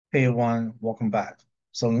Hey everyone, welcome back.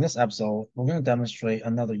 So in this episode, we're going to demonstrate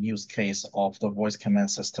another use case of the voice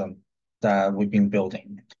command system that we've been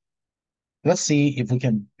building. Let's see if we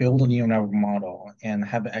can build a neural network model and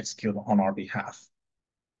have it execute on our behalf.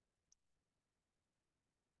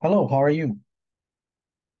 Hello, how are you?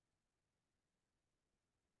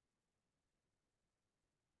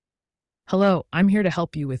 Hello, I'm here to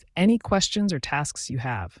help you with any questions or tasks you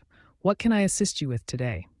have. What can I assist you with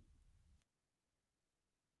today?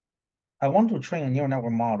 I want to train a neural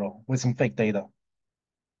network model with some fake data.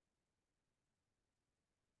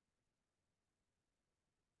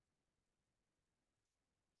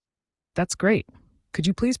 That's great. Could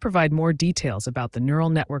you please provide more details about the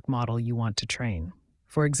neural network model you want to train?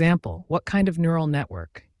 For example, what kind of neural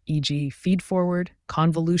network, e.g., feed-forward,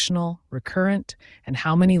 convolutional, recurrent, and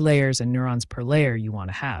how many layers and neurons per layer you want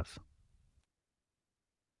to have?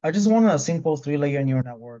 I just want a simple three-layer neural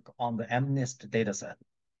network on the MNIST dataset.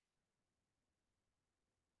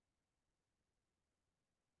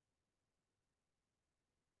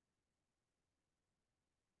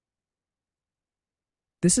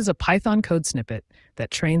 This is a Python code snippet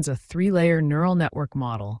that trains a three-layer neural network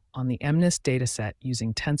model on the MNIST dataset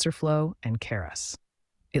using TensorFlow and Keras.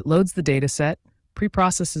 It loads the dataset,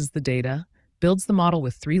 preprocesses the data, builds the model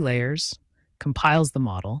with three layers, compiles the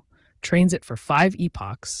model, trains it for 5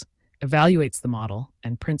 epochs, evaluates the model,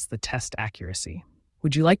 and prints the test accuracy.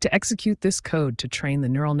 Would you like to execute this code to train the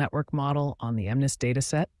neural network model on the MNIST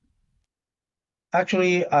dataset?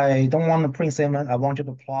 Actually, I don't want a print statement. I want you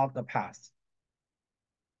to plot the path.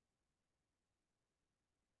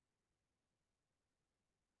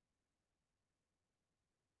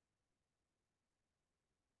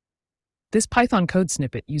 This Python code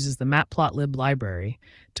snippet uses the matplotlib library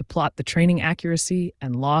to plot the training accuracy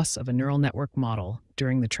and loss of a neural network model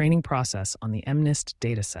during the training process on the MNIST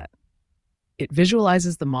dataset. It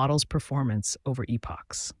visualizes the model's performance over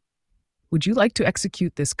epochs. Would you like to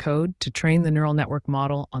execute this code to train the neural network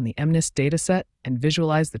model on the MNIST dataset and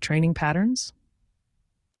visualize the training patterns?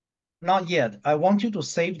 Not yet. I want you to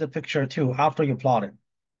save the picture too after you plot it.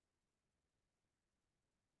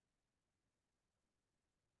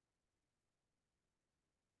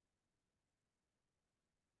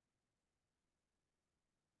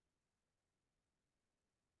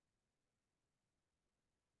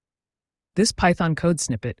 This Python code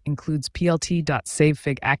snippet includes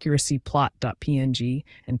plt.savefig.accuracyplot.png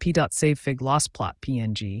and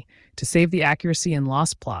p.savefig.lossplot.png to save the accuracy and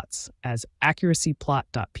loss plots as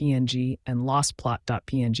accuracyplot.png and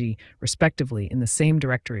lossplot.png, respectively, in the same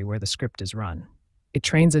directory where the script is run. It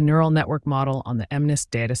trains a neural network model on the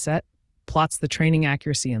MNIST dataset, plots the training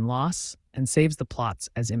accuracy and loss, and saves the plots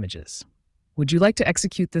as images. Would you like to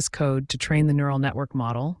execute this code to train the neural network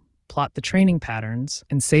model, plot the training patterns,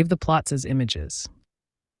 and save the plots as images?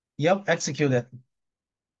 Yep, execute it.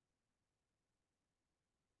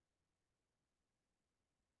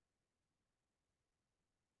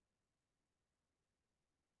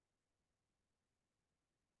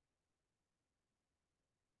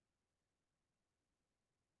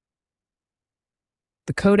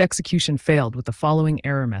 The code execution failed with the following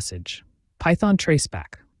error message. Python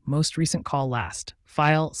traceback, most recent call last,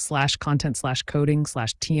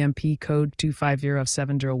 file/content/coding/tmp code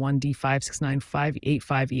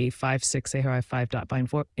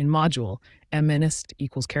 2507001D5695E85E856AI5.bind4 in module mnist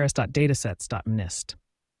equals keras.datasets.mnist.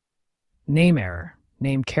 Name error.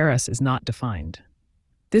 Name keras is not defined.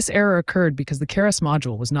 This error occurred because the keras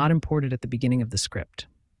module was not imported at the beginning of the script.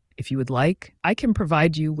 If you would like, I can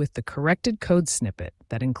provide you with the corrected code snippet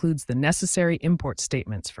that includes the necessary import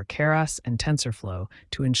statements for Keras and TensorFlow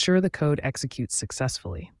to ensure the code executes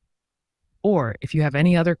successfully. Or, if you have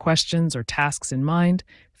any other questions or tasks in mind,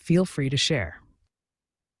 feel free to share.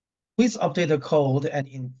 Please update the code and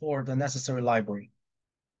import the necessary library.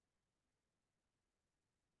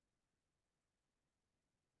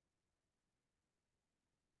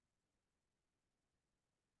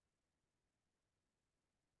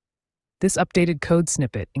 This updated code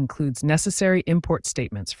snippet includes necessary import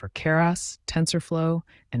statements for Keras, TensorFlow,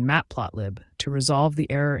 and Matplotlib to resolve the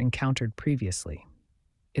error encountered previously.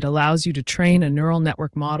 It allows you to train a neural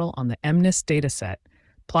network model on the MNIST dataset,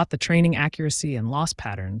 plot the training accuracy and loss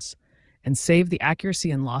patterns, and save the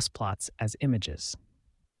accuracy and loss plots as images.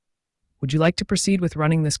 Would you like to proceed with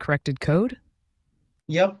running this corrected code?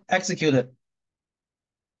 Yep, execute it.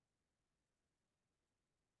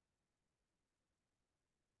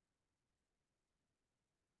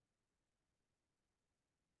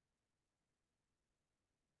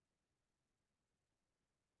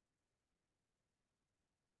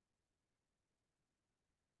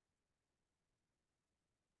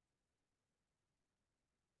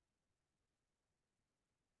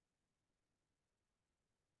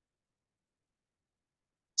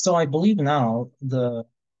 So I believe now the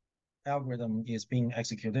algorithm is being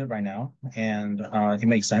executed right now, and it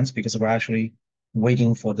makes sense because we're actually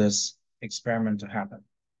waiting for this experiment to happen.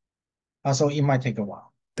 So it might take a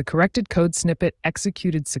while. The corrected code snippet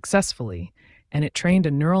executed successfully, and it trained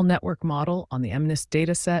a neural network model on the MNIST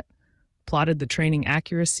dataset, plotted the training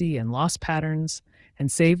accuracy and loss patterns,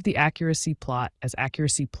 and saved the accuracy plot as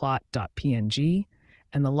accuracyplot.png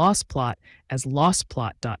and the loss plot as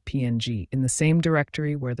lossplot.png in the same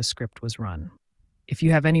directory where the script was run. If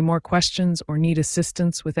you have any more questions or need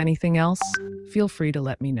assistance with anything else, feel free to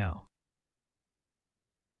let me know.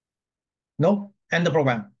 Nope, end the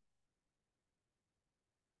program.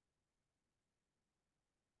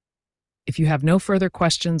 If you have no further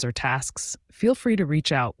questions or tasks, feel free to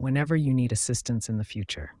reach out whenever you need assistance in the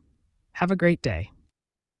future. Have a great day.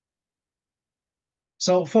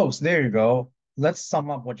 So folks, there you go. Let's sum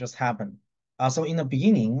up what just happened. So in the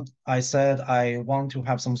beginning, I said I want to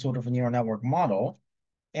have some sort of a neural network model,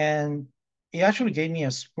 and it actually gave me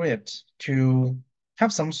a script to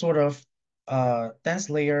have some sort of dense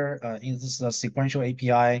layer in this sequential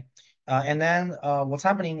API. And then what's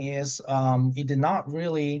happening is it did not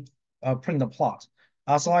really print the plot.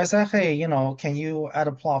 So I said, hey, can you add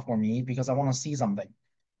a plot for me because I want to see something.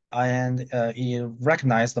 And it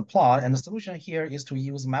recognized the plot. And the solution here is to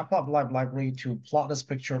use matplotlib library to plot this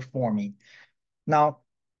picture for me. Now,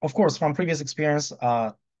 of course, from previous experience,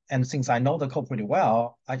 and since I know the code pretty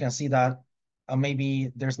well, I can see that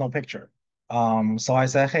maybe there's no picture. So I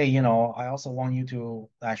said, hey, I also want you to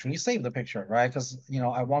actually save the picture, right? Because,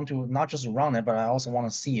 I want to not just run it, but I also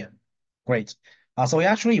want to see it. Great. So we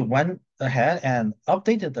actually went ahead and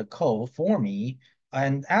updated the code for me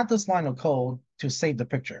and add this line of code to save the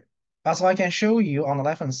picture. So I can show you on the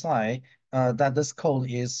left-hand side that this code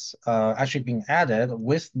is actually being added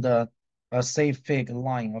with the save fig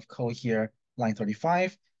line of code here, line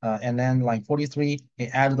 35, and then line 43, it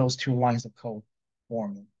added those two lines of code for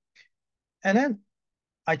me. And then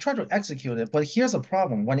I tried to execute it, but here's a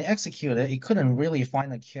problem. When it executed, it couldn't really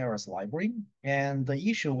find the Keras library. And the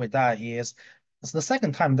issue with that is it's the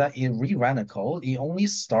second time that it reran the code, it only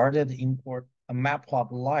started to import a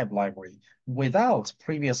matplotlib library without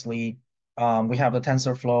previously we have the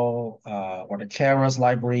TensorFlow or the Keras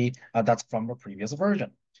library that's from the previous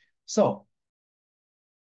version. So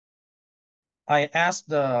I asked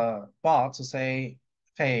the bot to say,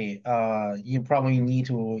 hey, you probably need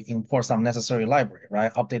to import some necessary library,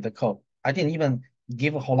 right? Update the code. I didn't even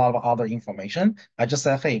give a whole lot of other information. I just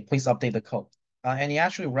said, hey, please update the code. And he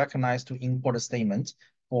actually recognized to import a statement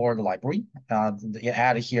for the library. You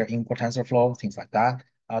add here import TensorFlow, things like that.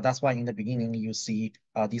 That's why in the beginning you see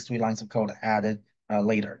these three lines of code added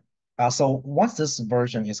later. So once this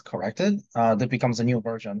version is corrected, there becomes a new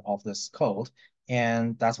version of this code.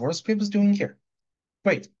 And that's what the script is doing here.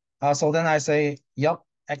 Great. So then I say, yep,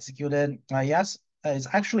 executed. Yes, it's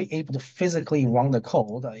actually able to physically run the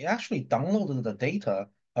code. It actually downloaded the data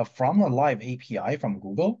from a live API from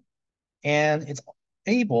Google, and it's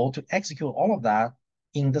able to execute all of that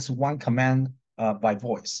in this one command by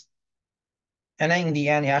voice. And then in the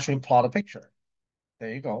end, it actually plot a picture.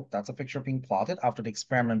 There you go. That's a picture being plotted after the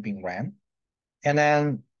experiment being ran. And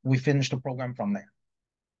then we finish the program from there.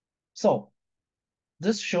 So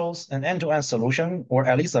this shows an end-to-end solution, or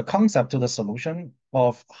at least a concept to the solution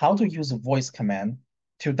of how to use a voice command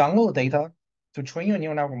to download data, to train your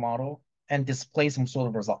neural network model, and display some sort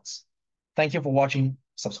of results. Thank you for watching.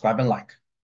 Subscribe and like.